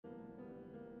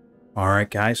Alright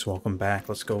guys, welcome back.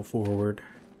 Let's go forward.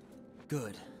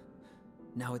 Good.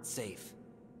 Now it's safe.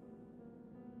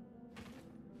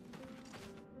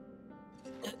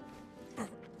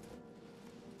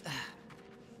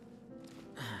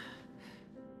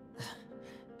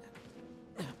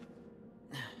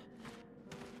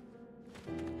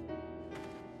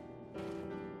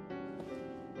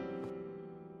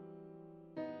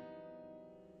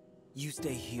 You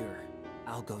stay here.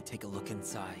 I'll go take a look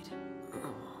inside.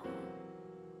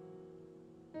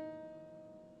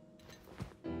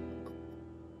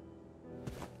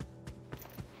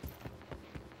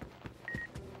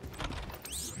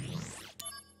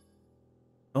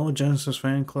 Fellow Genesis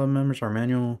fan club members, our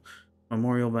manual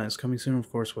memorial event is coming soon, of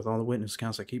course, with all the witness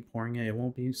accounts that keep pouring in. It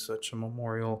won't be such a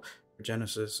memorial for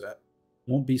Genesis.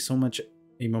 Won't be so much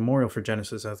a memorial for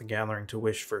Genesis as a gathering to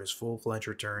wish for his full-fledged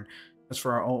return. As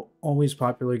for our always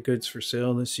popular goods for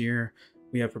sale this year,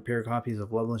 we have prepared copies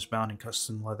of Loveless Bound in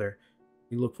custom leather.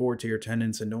 We look forward to your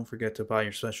attendance, and don't forget to buy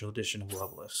your special edition of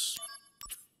Loveless.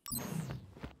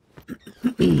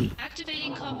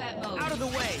 Activating combat mode. Out of the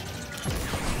way!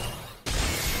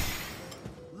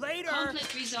 Later!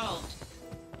 Conflict resolved.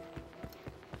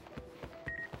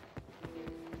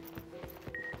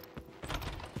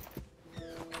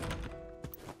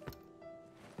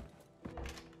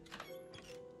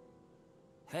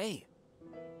 Hey,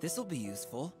 this'll be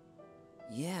useful.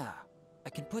 Yeah, I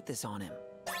can put this on him.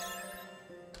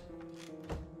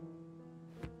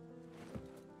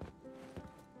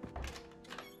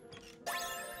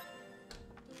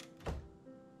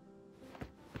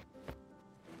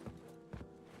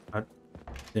 I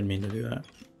didn't mean to do that.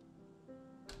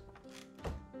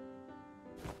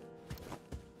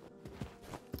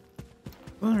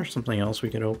 Well, there's something else we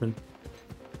could open.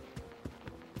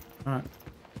 Alright.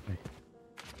 Okay.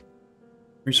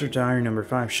 Research diary number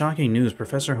 5. Shocking news.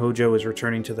 Professor Hojo is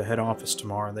returning to the head office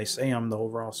tomorrow. They say I'm the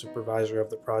overall supervisor of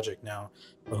the project now.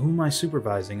 But who am I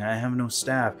supervising? I have no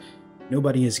staff.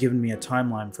 Nobody has given me a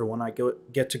timeline for when I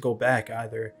get to go back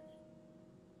either.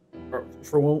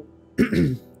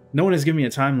 No one has given me a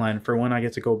timeline for when I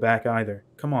get to go back either.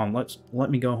 Come on,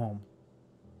 let me go home.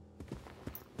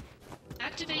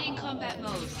 Activating combat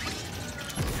mode.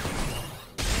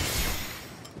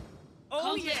 Oh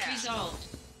Conflict yeah! resolved.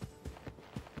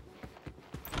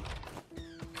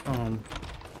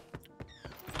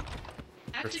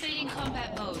 Activating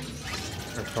combat mode.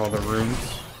 There's all the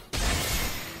rooms.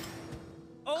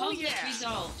 Oh Conflict yeah!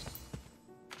 resolved.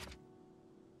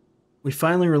 We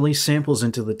finally release samples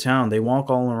into the town. They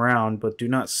walk all around, but do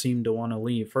not seem to want to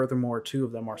leave. Furthermore, 2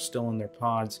 of them are still in their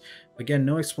pods. Again,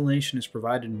 no explanation is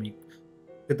provided to me.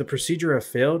 Could the procedure have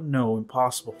failed? No,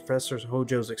 impossible. Professor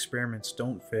Hojo's experiments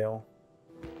don't fail.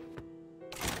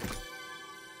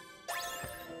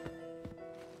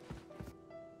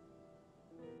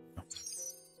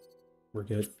 We're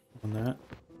good on that.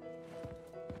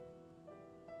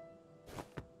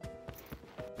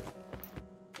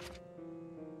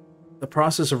 The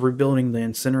process of rebuilding the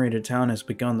incinerated town has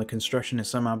begun. The construction is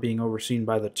somehow being overseen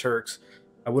by the Turks.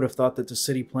 I would have thought that the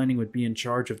city planning would be in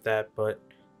charge of that, but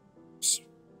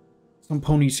some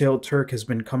ponytailed Turk has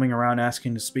been coming around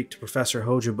asking to speak to Professor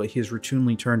Hojo, but he is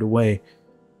routinely turned away.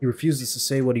 He refuses to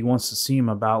say what he wants to see him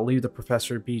about. Leave the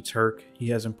professor be, Turk. He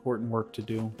has important work to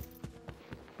do.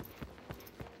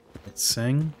 Let's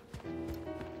sing.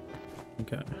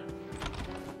 Okay.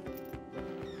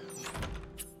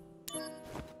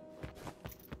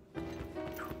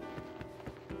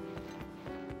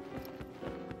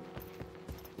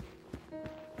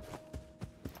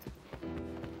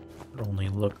 Only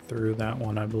look through that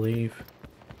one, I believe.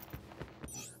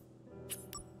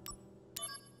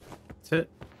 That's it.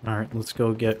 Alright, let's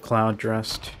go get Cloud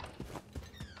dressed.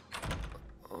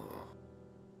 Oh,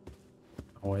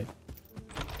 wait.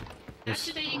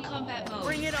 Activating combat mode.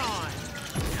 Bring it on!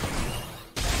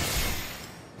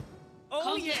 Oh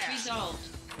Conflict yeah! resolved.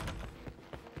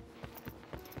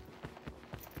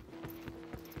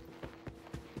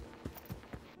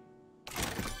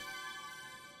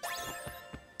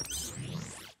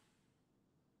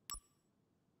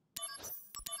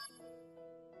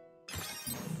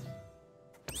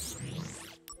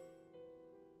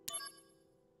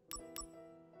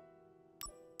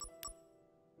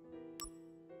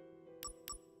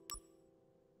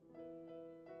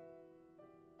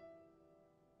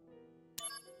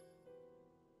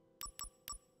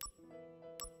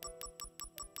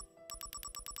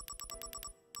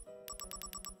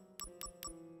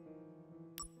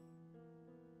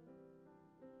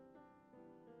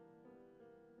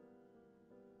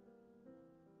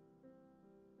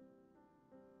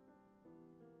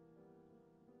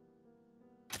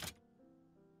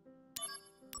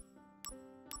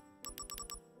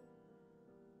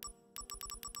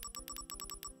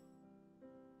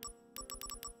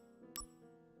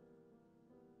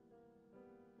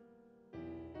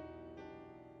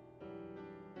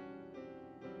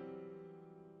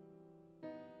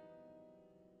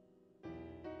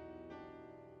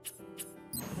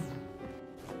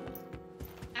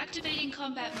 Activating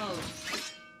combat mode.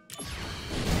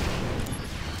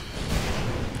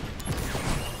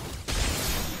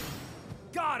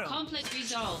 Got him! Conflict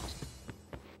resolved.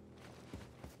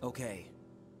 Okay.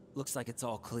 Looks like it's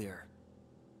all clear.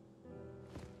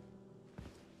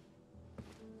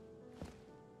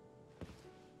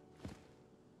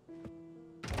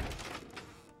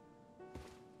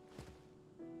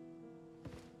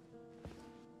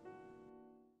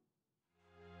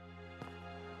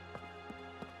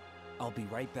 I'll be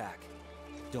right back.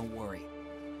 Don't worry.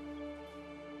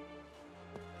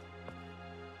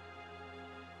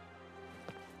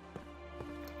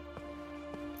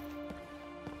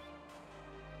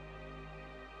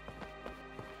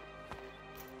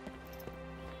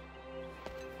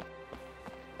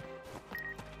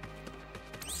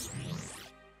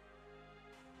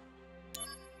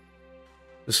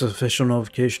 This is official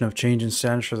notification of change in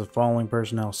status for the following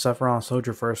personnel. Sephiroth,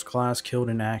 Soldier First Class, killed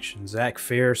in action. Zack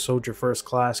Fair, Soldier First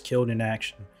Class, killed in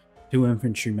action. 2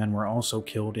 infantrymen were also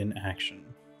killed in action.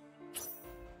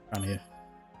 Trying to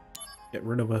get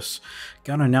rid of us.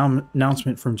 Got an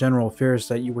announcement from General Affairs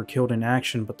that you were killed in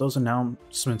action, but those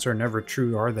announcements are never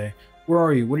true, are they? Where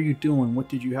are you? What are you doing? What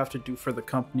did you have to do for the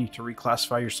company to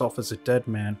reclassify yourself as a dead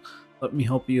man? Let me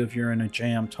help you if you're in a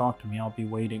jam. Talk to me. I'll be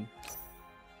waiting.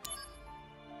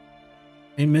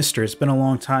 Hey mister, it's been a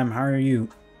long time. How are you?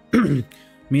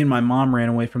 Me and my mom ran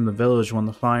away from the village when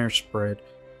the fire spread.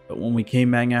 But when we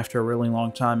came back after a really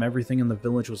long time, everything in the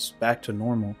village was back to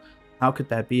normal. How could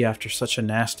that be after such a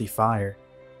nasty fire?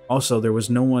 Also, there was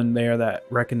no one there that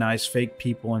recognized fake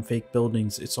people and fake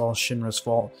buildings. It's all Shinra's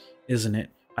fault, isn't it?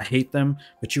 I hate them,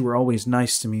 but you were always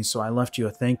nice to me, so I left you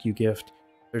a thank you gift.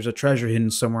 There's a treasure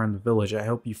hidden somewhere in the village. I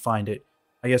hope you find it.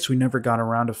 I guess we never got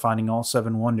around to finding all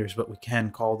 7 wonders, but we can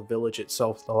call the village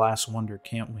itself the last wonder,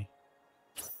 can't we?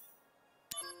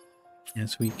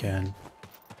 Yes, we can.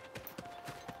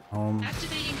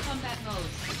 Activating combat mode.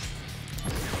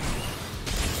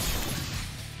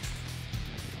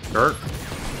 Dirt.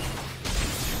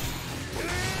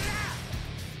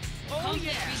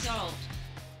 Conflict resolved.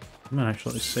 I'm gonna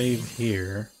actually save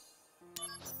here.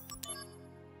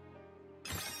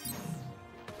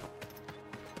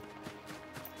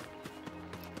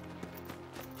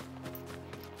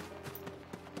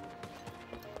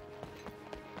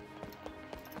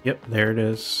 Yep, there it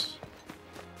is.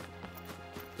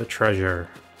 The treasure.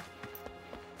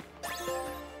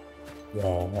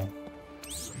 Wall.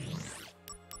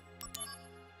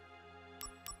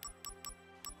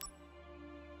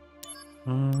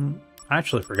 I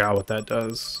actually forgot what that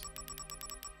does.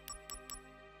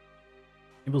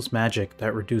 Enables magic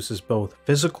that reduces both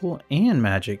physical and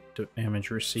magic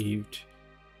damage received.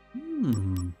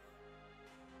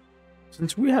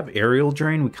 Since we have aerial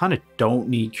drain, we kind of don't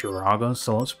need Curaga,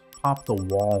 so let's pop the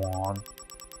wall on.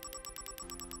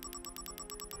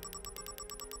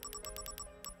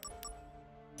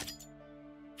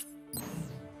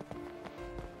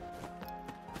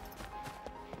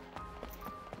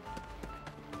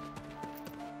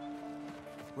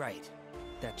 Right.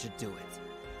 That should do it.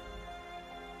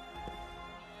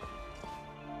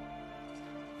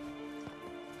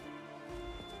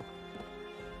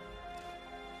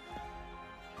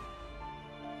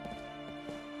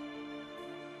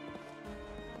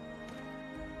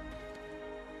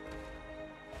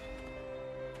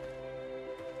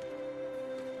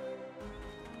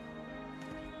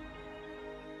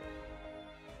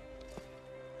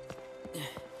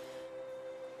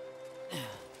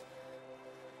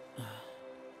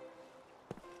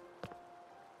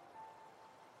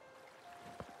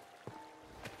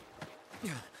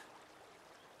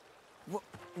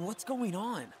 What's going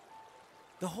on?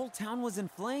 The whole town was in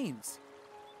flames.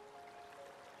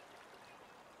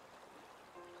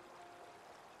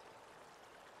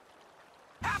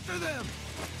 After them!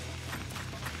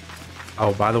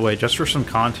 Oh, by the way, just for some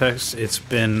context, it's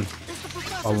been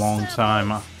a long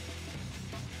time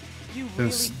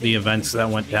since the events that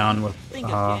went down with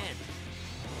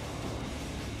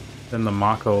in the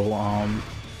Mako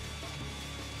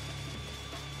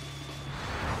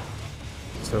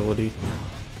facility.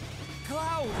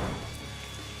 Cloud!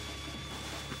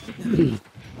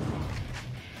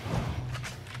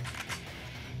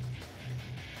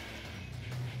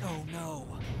 Oh no.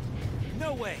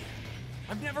 No way.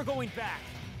 I'm never going back.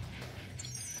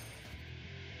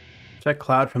 Protect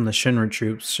Cloud from the Shinra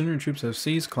troops. Shinra troops have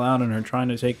seized Cloud and are trying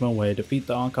to take him away. Defeat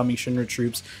the oncoming Shinra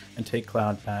troops and take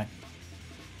Cloud back.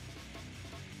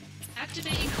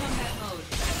 Activating combat mode.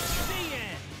 See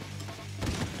it!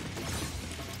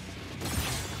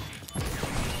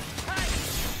 Hey!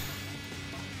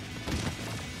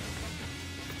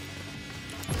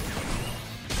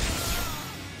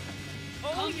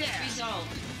 Conflict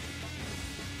resolved.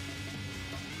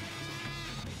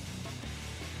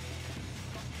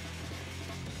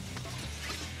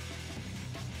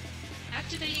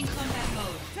 Activating combat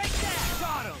mode. Take that!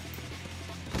 Got him!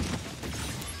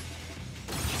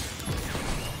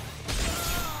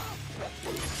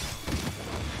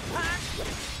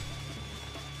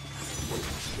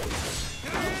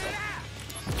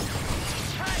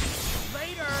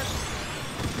 Later!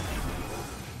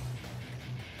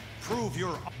 Prove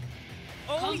your...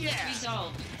 Oh Conflict yeah!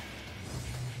 resolved.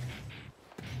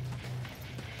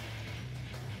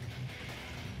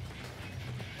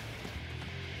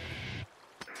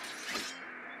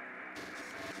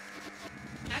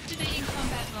 Activating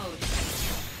combat mode.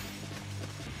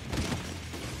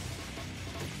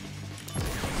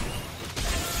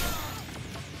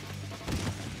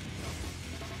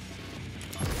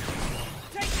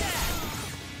 Take that!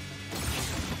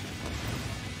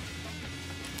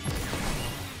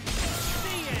 The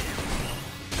end!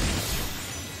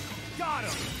 Got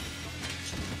him!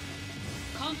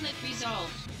 Conflict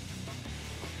resolved.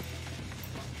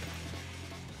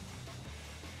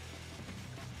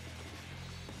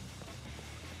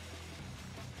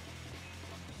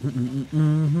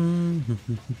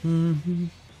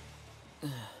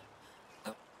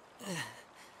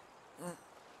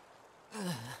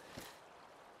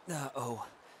 Uh-oh.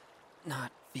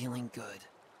 Not feeling good.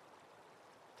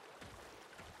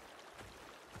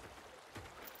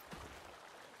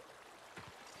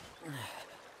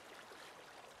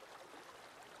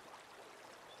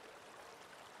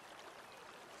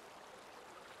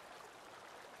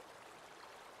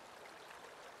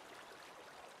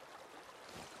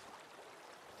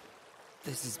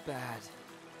 This is bad.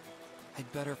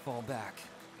 I'd better fall back.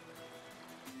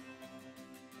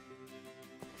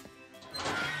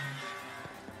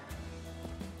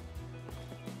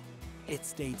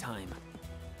 It's daytime,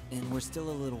 and we're still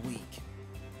a little weak.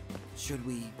 Should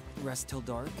we rest till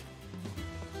dark?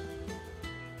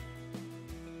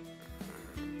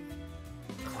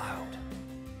 Cloud.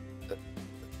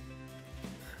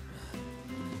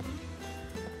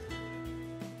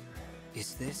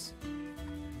 Is this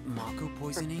Mako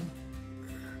poisoning?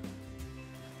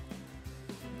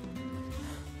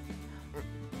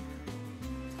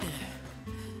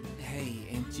 Hey,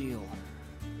 Aunt Jill.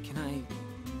 Can I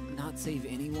not save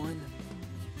anyone?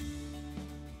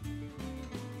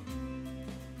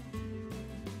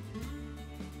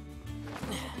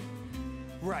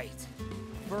 Right.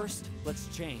 First, let's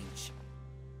change.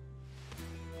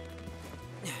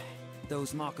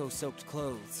 Those Mako-soaked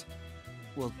clothes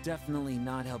will definitely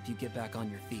not help you get back on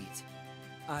your feet.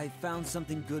 I found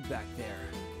something good back there.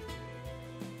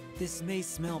 This may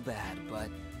smell bad, but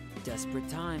desperate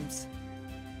times.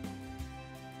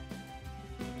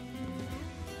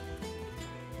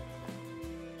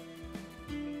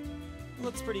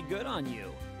 Looks pretty good on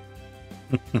you.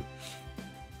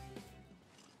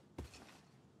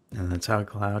 And that's how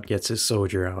Cloud gets his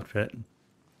soldier outfit.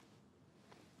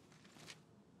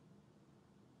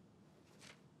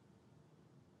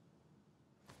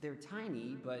 They're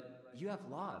tiny, but you have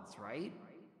lots, right?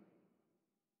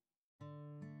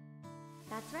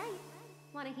 That's right.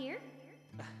 Want to hear?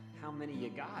 How many you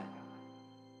got?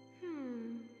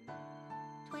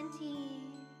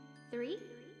 23?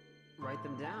 Write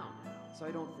them down, so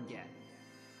I don't forget.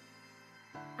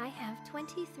 I have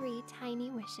 23 tiny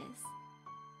wishes.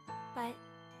 But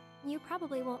you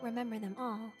probably won't remember them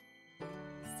all.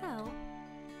 So,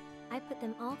 I put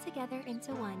them all together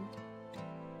into one.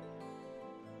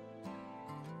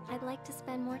 I'd like to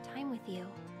spend more time with you.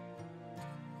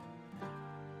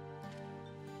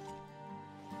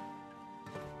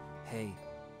 Hey,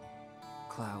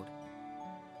 Cloud.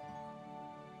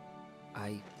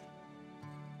 I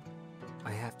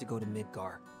have to go to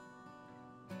Midgar.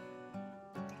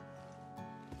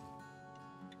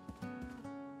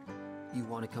 You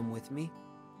want to come with me?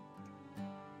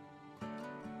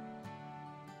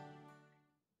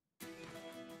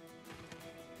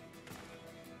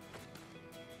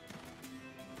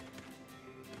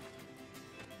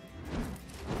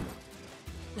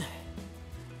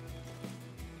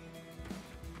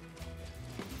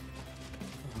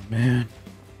 Man.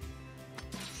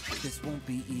 This won't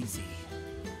be easy.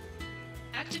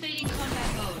 Activating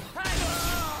combat mode.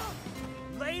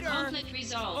 Later! Conflict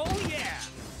resolved. Oh yeah!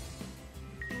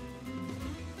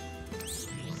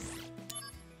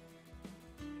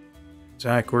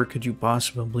 Zack, where could you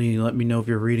possibly let me know if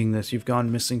you're reading this? You've gone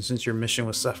missing since your mission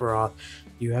with Sephiroth.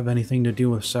 Do you have anything to do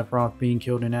with Sephiroth being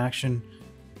killed in action?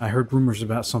 I heard rumors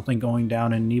about something going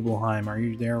down in Nibelheim. Are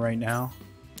you there right now?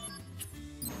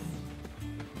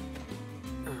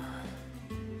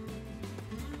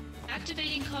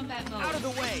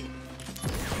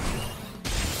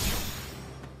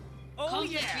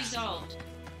 Conflict yeah! resolved.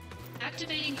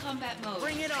 Activating combat mode.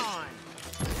 Bring it on!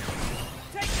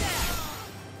 Take that!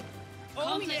 Oh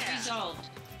Conflict yeah! resolved.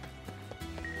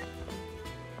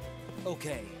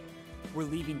 Okay, we're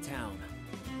leaving town.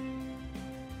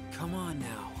 Come on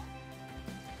now.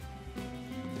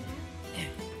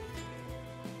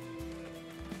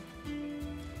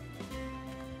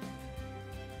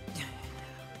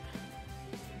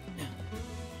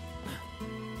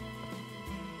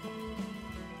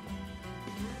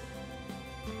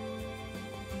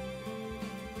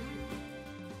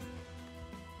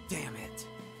 Damn it.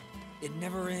 It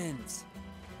never ends.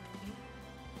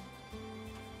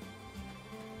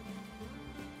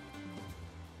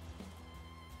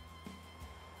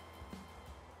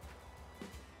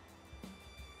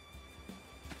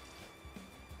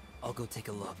 I'll go take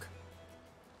a look.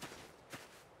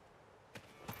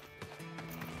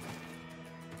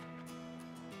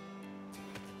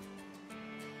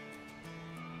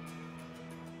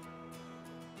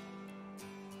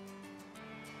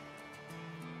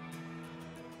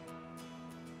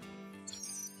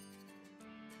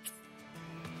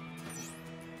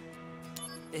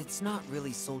 It's not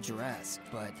really soldier-esque,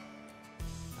 but...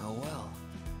 oh well.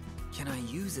 Can I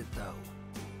use it, though?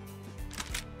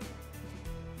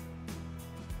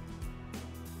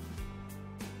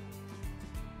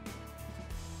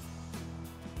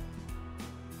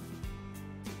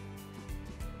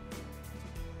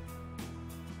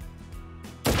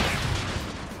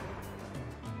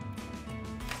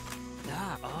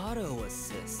 Ah,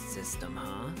 auto-assist system,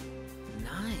 huh?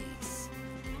 Nice.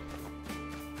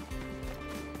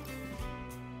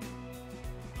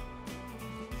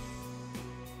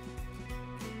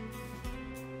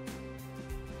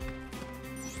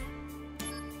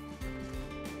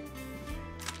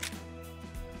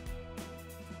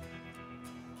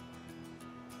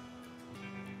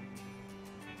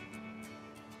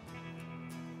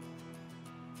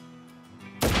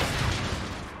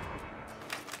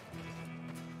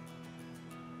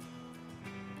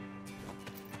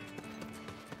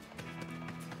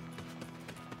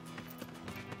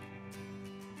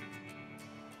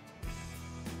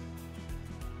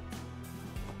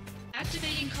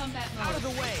 Activating combat mode. Out of the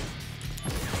way!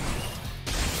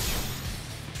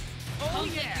 Oh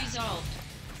Conflict yeah! resolved.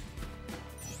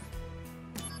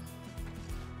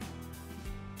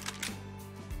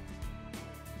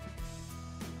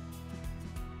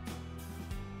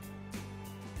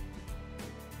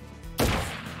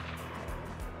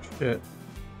 Shit.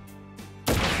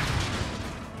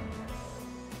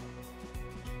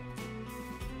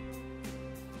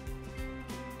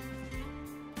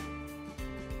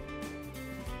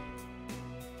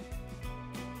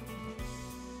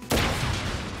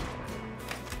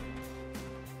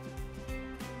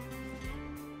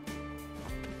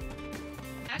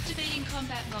 Activating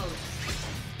combat mode.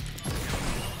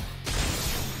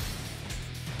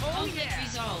 Oh Conflict yeah!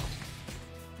 resolved.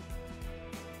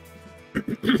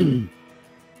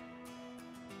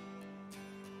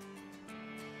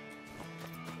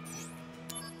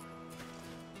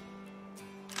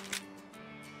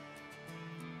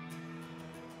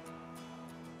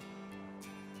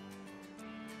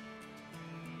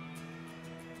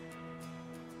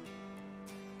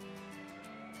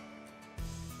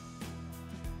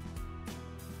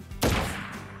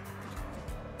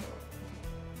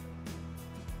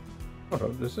 Oh,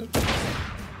 does it?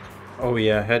 Oh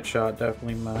yeah, headshot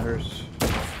definitely matters.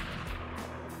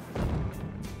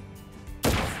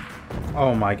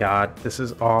 Oh my god, this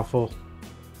is awful.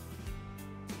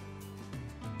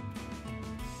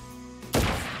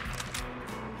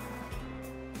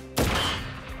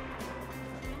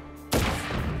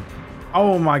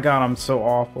 Oh my god, I'm so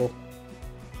awful.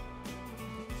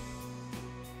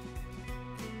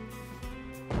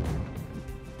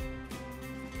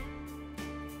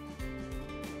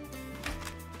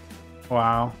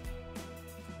 Wow.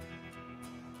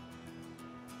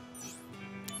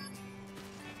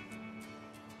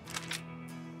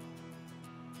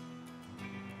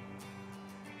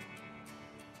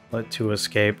 Let two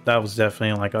escape. That was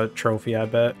definitely like a trophy, I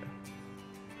bet.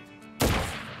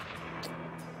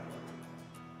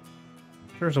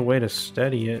 There's a way to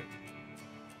steady it.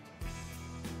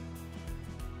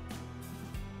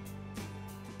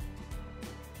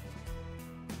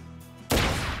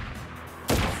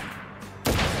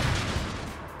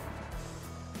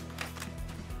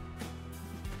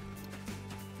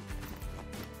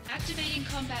 Activating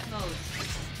combat mode.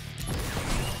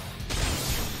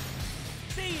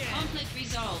 The end! Conflict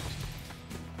resolved.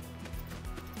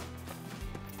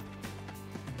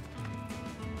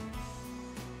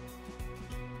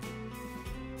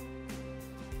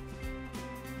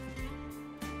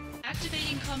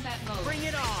 Activating combat mode. Bring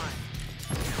it on!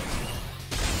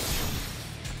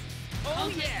 Oh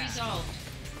Conflict yeah! resolved.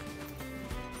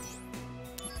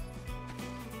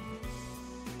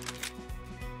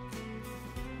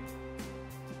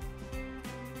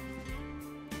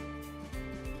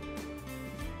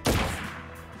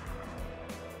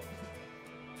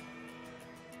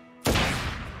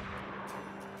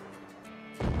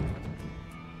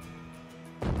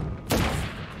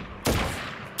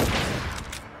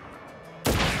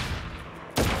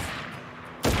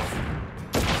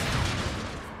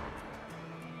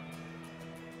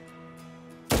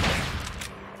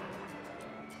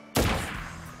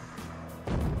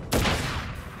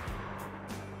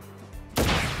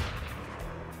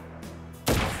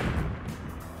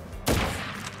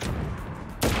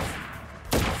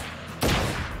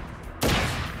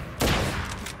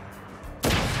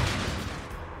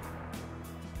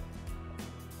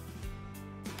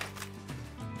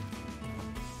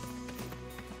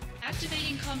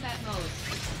 Activating combat mode.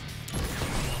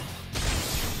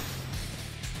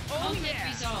 Oh Conflict yeah!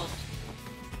 resolved.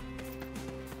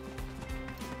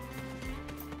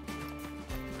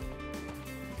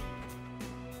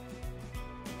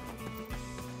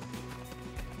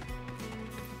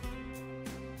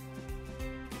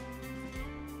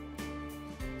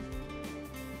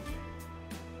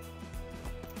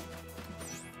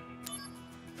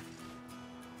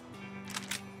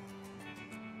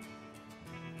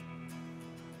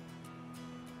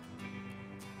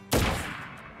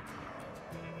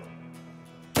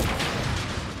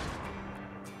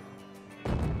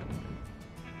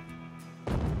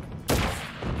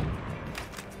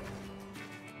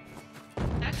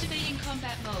 Activating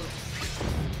combat mode.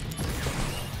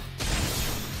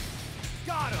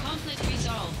 Got him! Conflict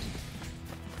resolved.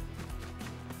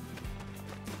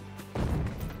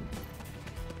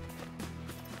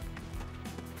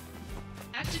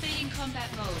 Activating combat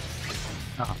mode.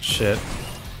 Oh shit.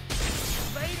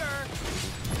 Later!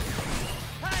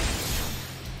 Hey!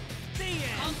 The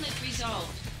end! Conflict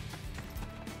resolved.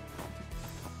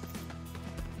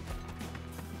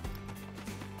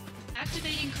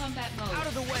 Activating combat mode. Out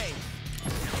of the way!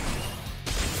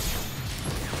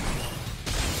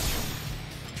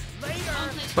 Later!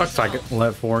 Conflict Sucks I resolved.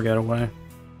 let 4 get away.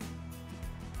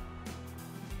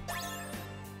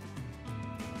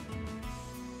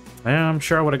 Yeah, I'm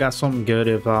sure I would have got something good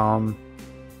if I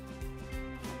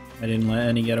didn't let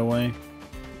any get away.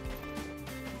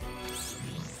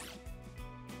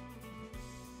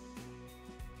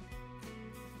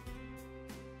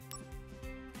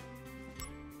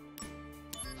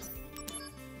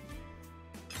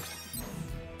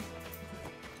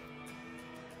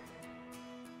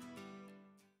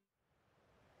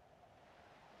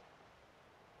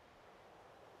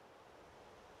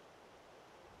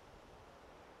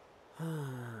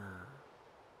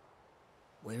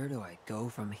 Where do I go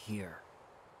from here?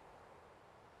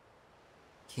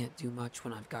 Can't do much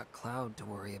when I've got Cloud to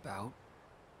worry about.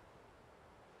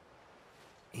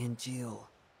 And Jill,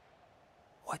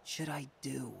 what should I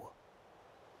do?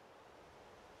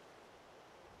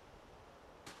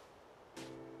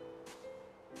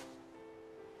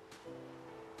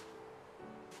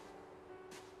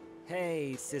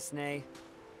 Hey, Cisne.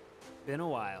 Been a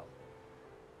while.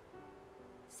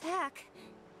 Zack.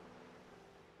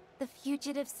 The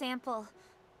fugitive sample.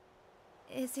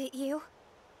 Is it you?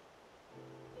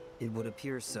 It would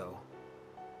appear so.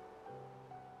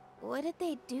 What did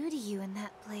they do to you in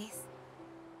that place?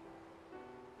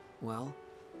 Well,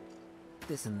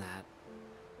 this and that.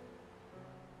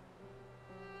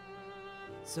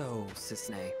 So,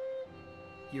 Cisne,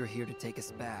 you're here to take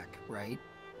us back, right?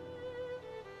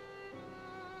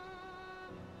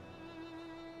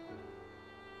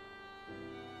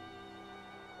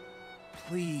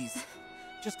 Please,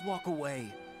 just walk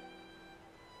away.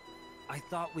 I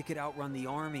thought we could outrun the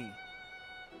army.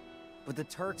 But the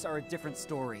Turks are a different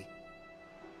story.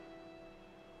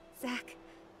 Zack.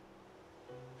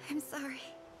 I'm sorry.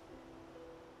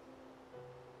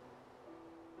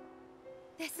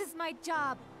 This is my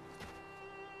job.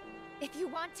 If you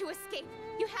want to escape,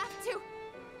 you have to.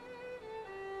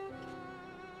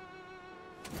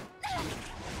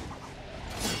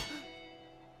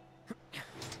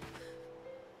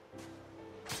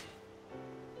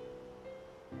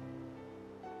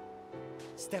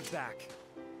 Step back.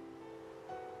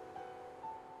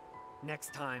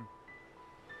 Next time,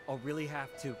 I'll really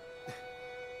have to.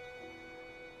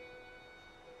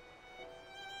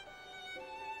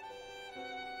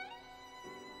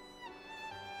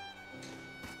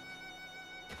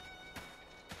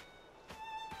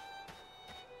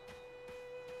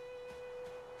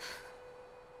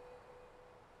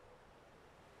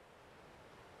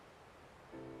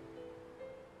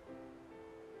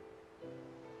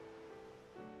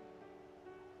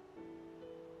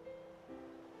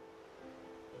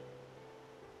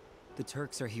 The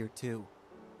Turks are here too.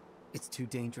 It's too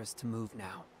dangerous to move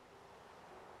now.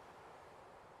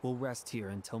 We'll rest here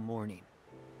until morning.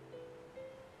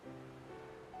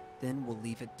 Then we'll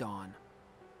leave at dawn.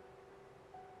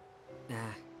 Nah,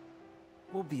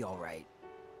 we'll be all right.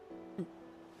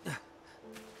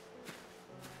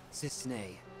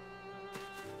 Cisne.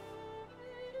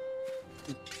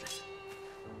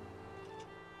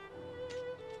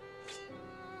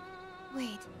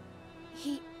 Wait.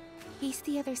 He's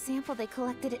the other sample they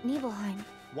collected at Nibelheim.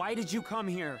 Why did you come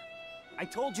here? I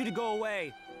told you to go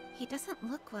away. He doesn't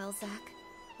look well, Zack.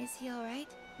 Is he alright?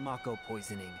 Mako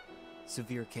poisoning.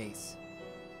 Severe case.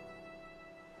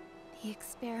 The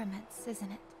experiments,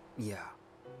 isn't it? Yeah.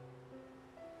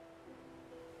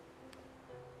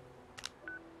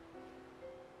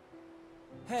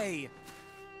 Hey!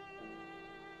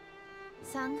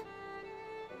 Sung?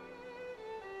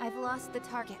 I've lost the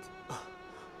target.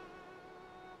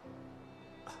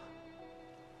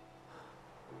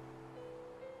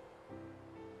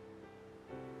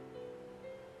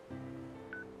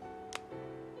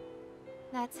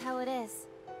 That's how it is.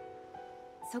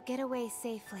 So get away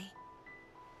safely.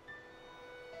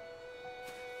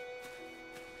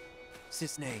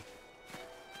 Cisne.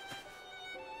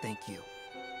 Thank you.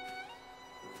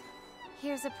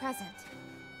 Here's a present.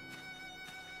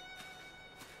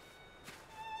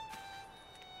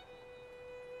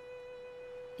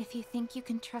 If you think you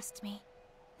can trust me,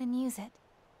 then use it.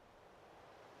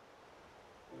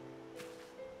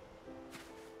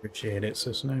 Appreciate it,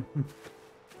 Cisne.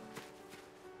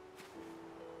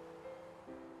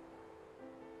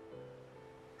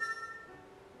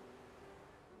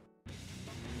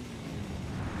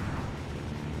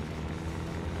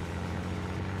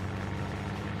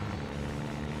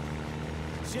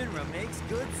 Shinra makes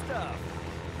good stuff.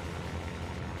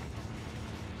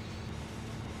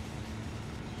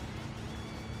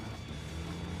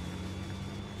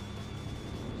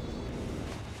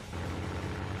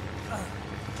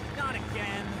 Not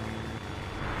again.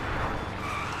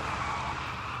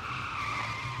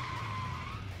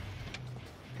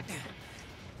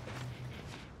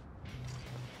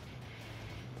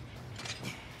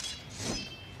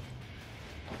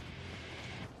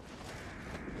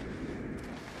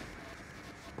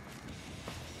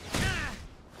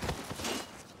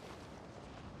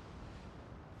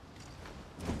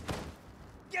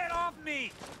 Get off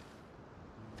me!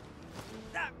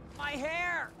 My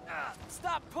hair!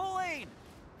 Stop pulling!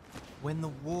 When the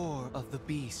war of the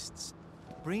beasts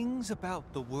brings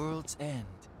about the world's end,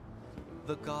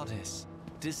 the goddess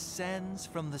descends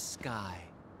from the sky.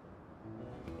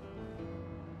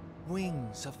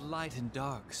 Wings of light and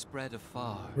dark spread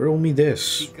afar. Riddle me this.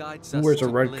 She guides Who us wears a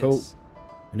to red bliss, coat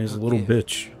and is a her little gift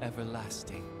bitch?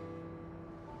 everlasting.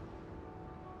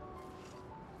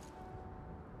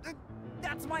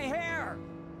 That's my hair!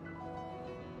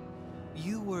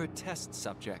 You were a test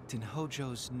subject in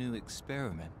Hojo's new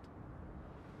experiment.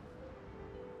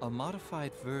 A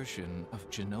modified version of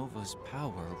Genova's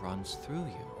power runs through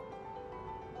you.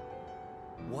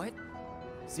 What?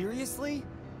 Seriously?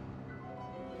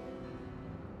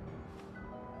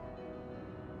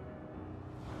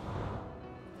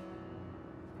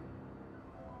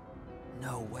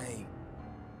 No way.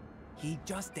 He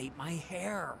just ate my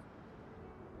hair.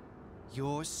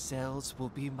 Your cells will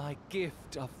be my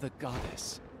gift of the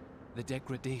goddess. The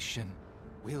degradation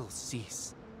will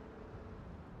cease.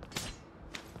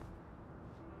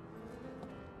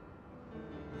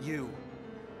 You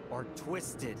are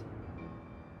twisted.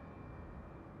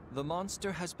 The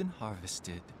monster has been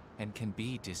harvested and can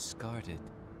be discarded.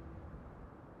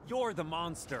 You're the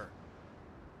monster.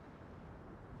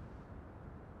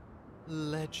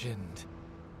 Legend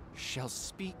shall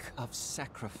speak of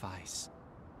sacrifice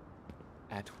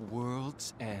at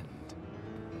world's end.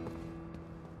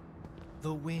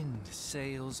 The wind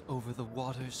sails over the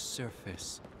water's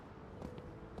surface,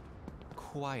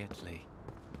 quietly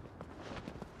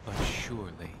but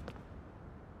surely.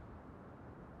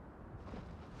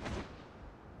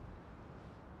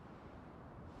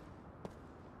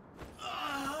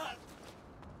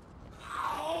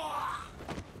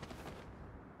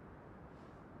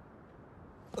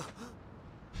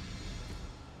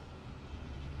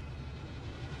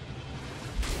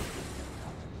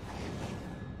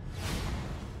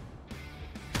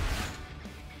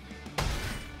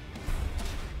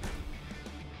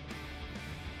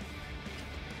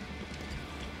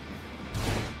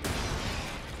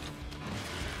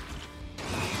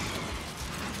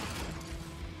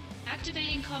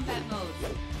 Activating combat mode.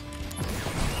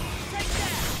 Take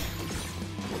that!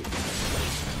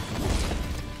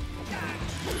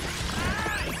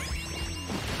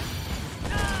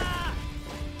 Ah!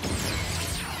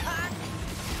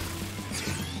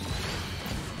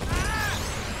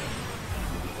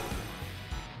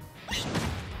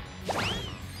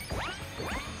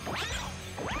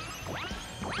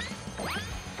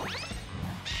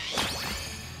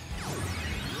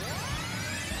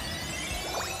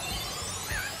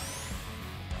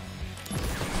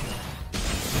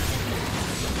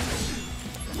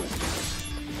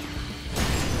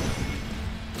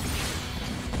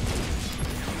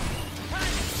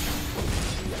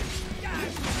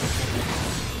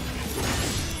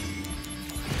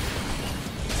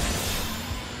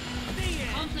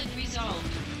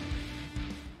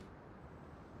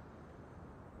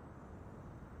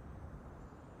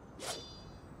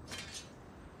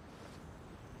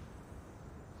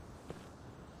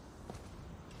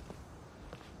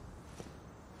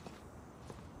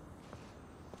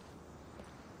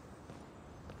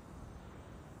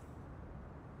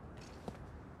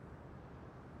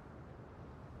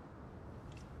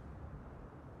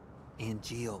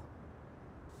 Angeal.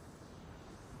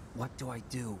 What do I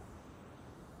do?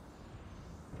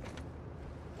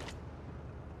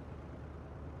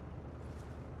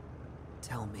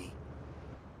 Tell me.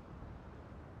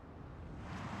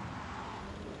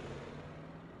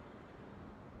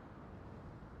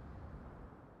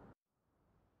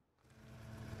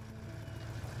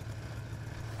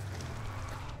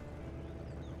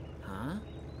 Huh?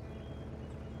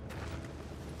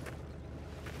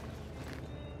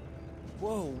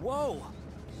 Whoa, whoa!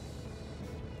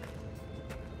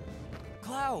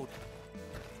 Cloud!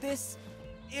 This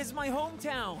is my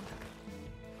hometown!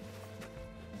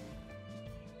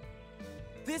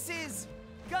 This is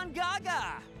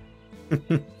Gungaga!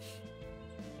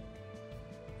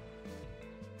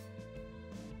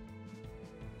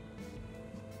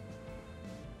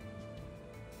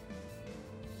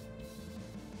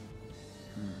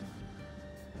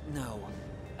 No,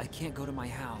 I can't go to my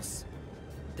house.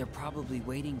 They're probably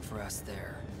waiting for us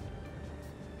there.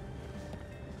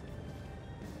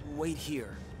 Wait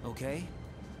here, okay?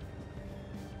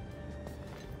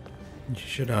 You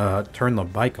should turn the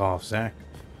bike off, Zack.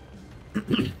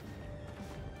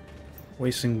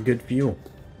 Wasting good fuel.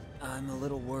 I'm a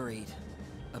little worried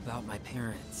about my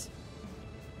parents.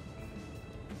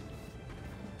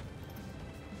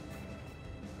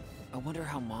 I wonder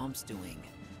how Mom's doing.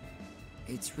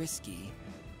 It's risky,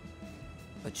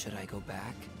 but should I go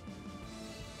back?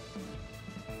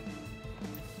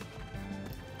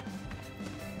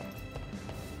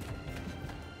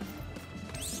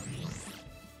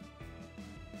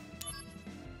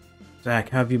 Zack,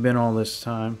 how have you been all this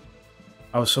time?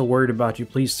 I was so worried about you.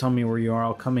 Please tell me where you are.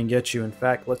 I'll come and get you. In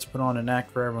fact, let's put on an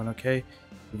act for everyone, okay?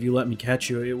 If you let me catch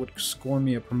you, it would score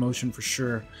me a promotion for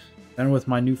sure. Then with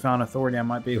my newfound authority, I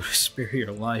might be able to spare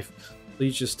your life.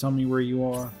 Please just tell me where you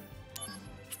are.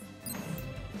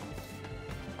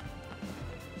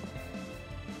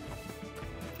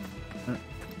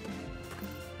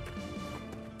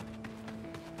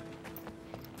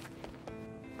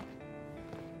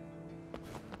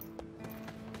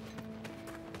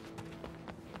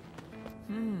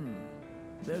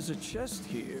 There's a chest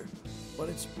here, but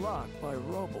it's blocked by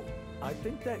rubble. I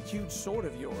think that huge sword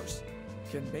of yours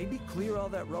can maybe clear all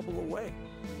that rubble away.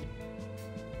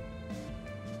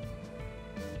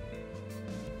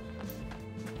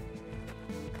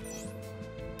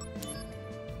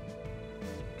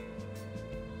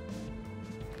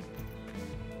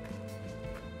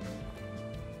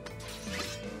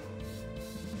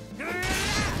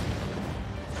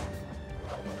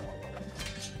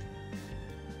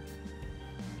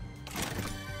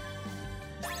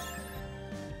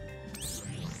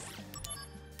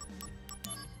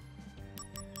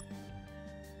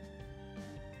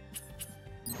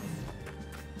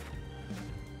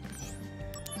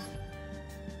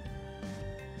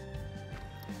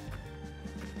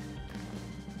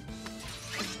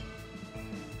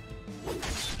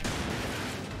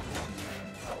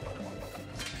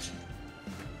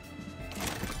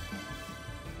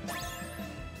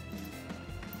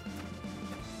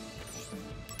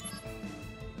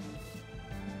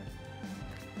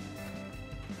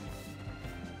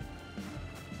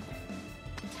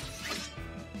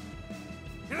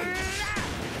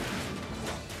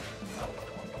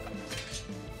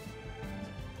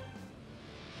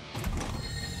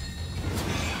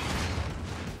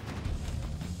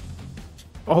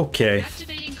 Okay.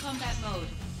 Activating combat mode.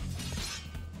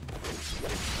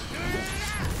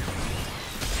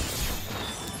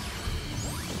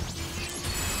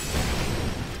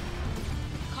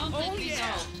 Conflict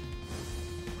resolved.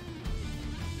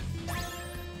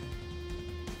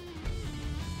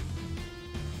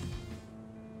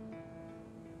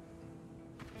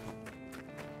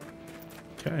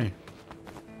 Okay.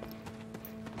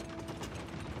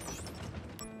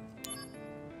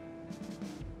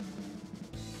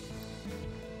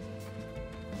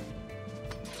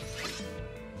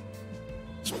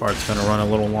 This part's gonna run a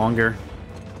little longer.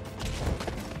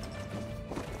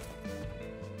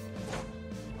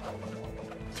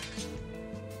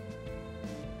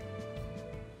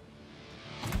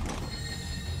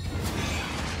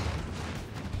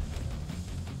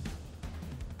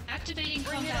 Activating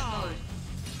combat mode.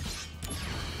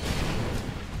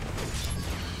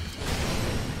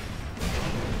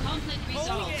 Conflict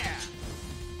resolved.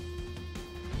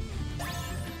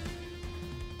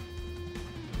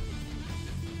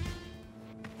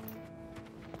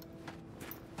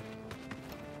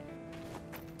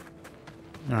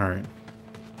 All right.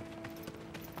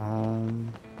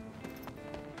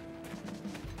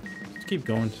 Let's keep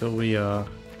going till we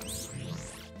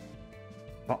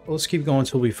let's keep going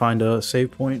till we find a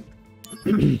save point.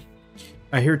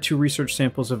 I hear 2 research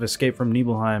samples have escaped from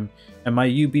Nibelheim, and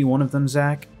might you be one of them,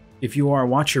 Zack? If you are,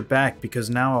 watch your back, because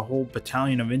now a whole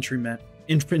battalion of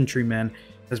infantrymen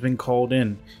has been called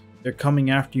in. They're coming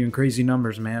after you in crazy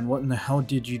numbers, man. What in the hell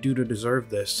did you do to deserve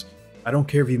this? I don't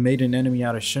care if you made an enemy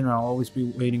out of Shinra, I'll always be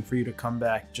waiting for you to come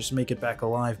back. Just make it back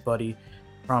alive, buddy.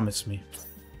 Promise me.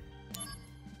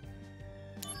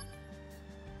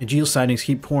 Angeal sightings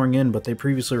keep pouring in, but they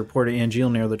previously reported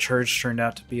Angeal near the church turned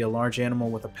out to be a large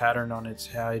animal with a pattern on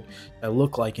its hide that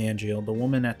looked like Angeal. The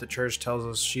woman at the church tells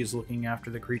us she is looking after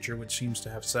the creature which seems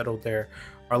to have settled there.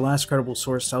 Our last credible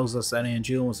source tells us that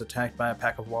Angeal was attacked by a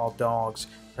pack of wild dogs.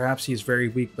 Perhaps he is very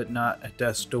weak but not at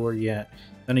death's door yet.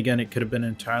 Then again, it could have been an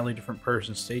entirely different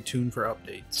person. Stay tuned for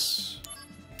updates.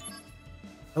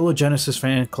 Hello Genesis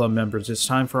fan club members, it's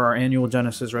time for our annual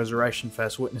Genesis Resurrection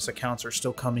Fest. Witness accounts are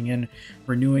still coming in,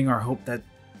 renewing our hope that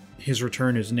his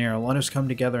return is near. Let us come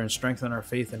together and strengthen our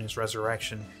faith in his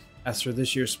resurrection. As for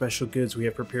this year's special goods, we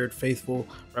have prepared faithful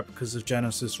replicas of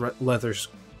Genesis leather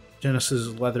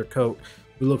coat.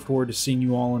 We look forward to seeing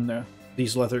you all in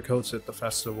these leather coats at the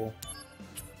festival.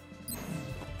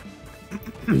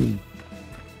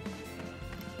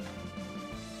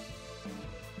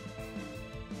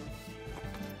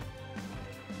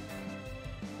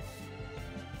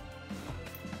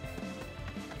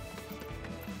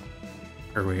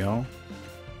 Here we go.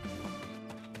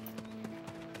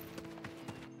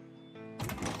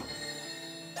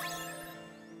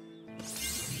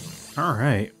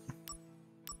 Alright.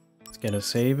 Let's get a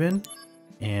save in.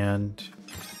 And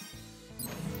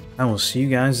I will see you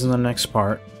guys in the next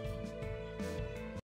part.